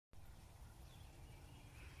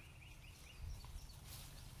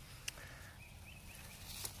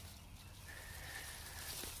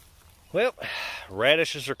Well,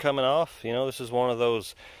 radishes are coming off. You know, this is one of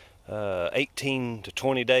those 18 to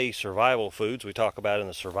 20 day survival foods we talk about in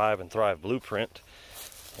the Survive and Thrive Blueprint.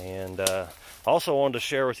 And also wanted to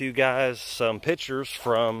share with you guys some pictures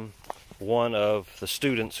from one of the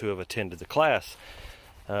students who have attended the class.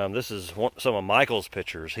 This is some of Michael's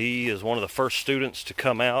pictures. He is one of the first students to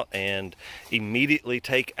come out and immediately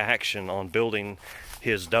take action on building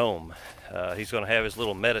his dome. He's going to have his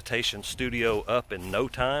little meditation studio up in no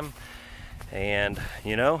time. And,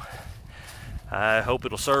 you know, I hope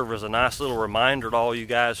it'll serve as a nice little reminder to all you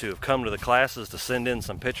guys who have come to the classes to send in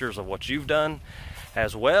some pictures of what you've done,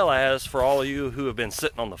 as well as for all of you who have been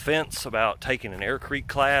sitting on the fence about taking an AirCrete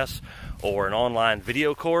class or an online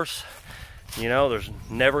video course. You know, there's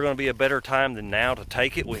never going to be a better time than now to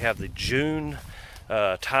take it. We have the June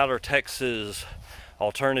Tyler, Texas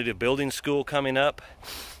Alternative Building School coming up.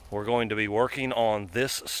 We're going to be working on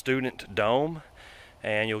this student dome,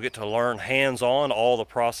 and you'll get to learn hands-on all the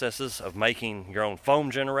processes of making your own foam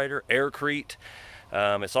generator, AirCrete.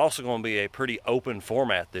 It's also going to be a pretty open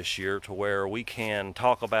format this year to where we can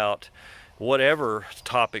talk about whatever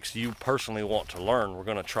topics you personally want to learn. We're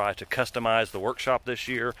going to try to customize the workshop this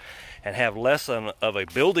year and have less of a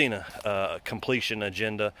building completion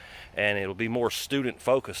agenda, and it'll be more student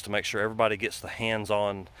focused to make sure everybody gets the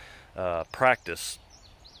hands-on practice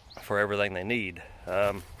for everything they need.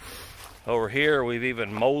 Over here we've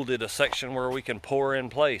even molded a section where we can pour in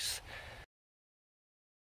place.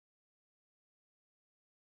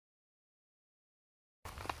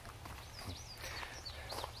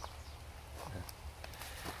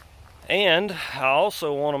 And I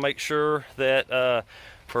also want to make sure that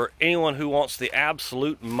for anyone who wants the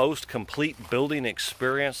absolute most complete building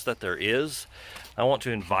experience that there is, I want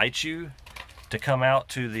to invite you to come out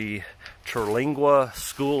to the Terlingua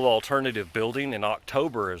School of Alternative Building in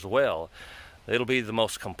October as well. It'll be the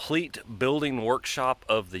most complete building workshop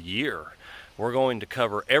of the year. We're going to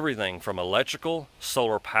cover everything from electrical,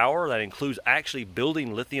 solar power, that includes actually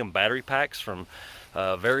building lithium battery packs from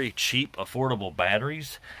very cheap, affordable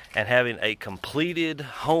batteries, and having a completed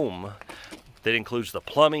home that includes the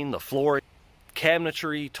plumbing, the flooring,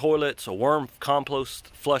 cabinetry, toilets, a worm compost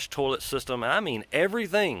flush toilet system. I mean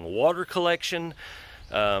everything, water collection,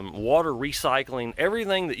 water recycling,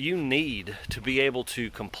 everything that you need to be able to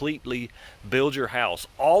completely build your house.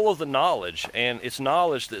 All of the knowledge, and it's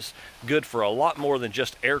knowledge that's good for a lot more than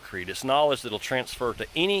just AirCrete. It's knowledge that'll transfer to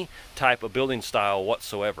any type of building style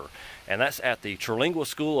whatsoever. And that's at the Terlingua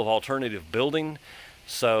School of Alternative Building.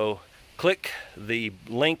 So click the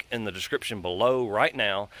link in the description below right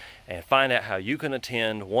now and find out how you can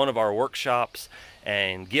attend one of our workshops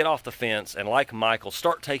and get off the fence, and like Michael,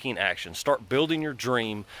 start taking action. Start building your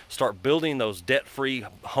dream. Start building those debt-free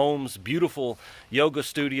homes, beautiful yoga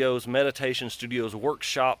studios, meditation studios,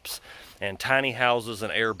 workshops, and tiny houses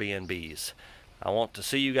and Airbnbs. I want to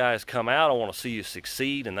see you guys come out. I want to see you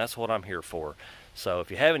succeed, and that's what I'm here for. So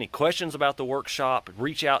if you have any questions about the workshop,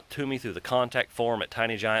 reach out to me through the contact form at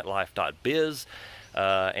tinygiantlife.biz.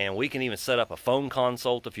 And we can even set up a phone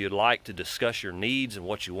consult if you'd like to discuss your needs and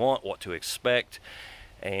what you want, what to expect.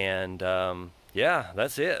 And yeah,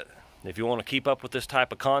 that's it. If you want to keep up with this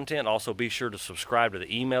type of content, also be sure to subscribe to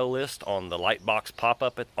the email list on the lightbox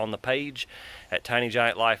pop-up on the page at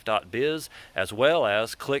tinygiantlife.biz, as well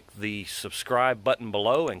as click the subscribe button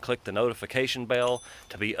below and click the notification bell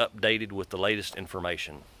to be updated with the latest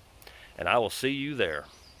information. And I will see you there.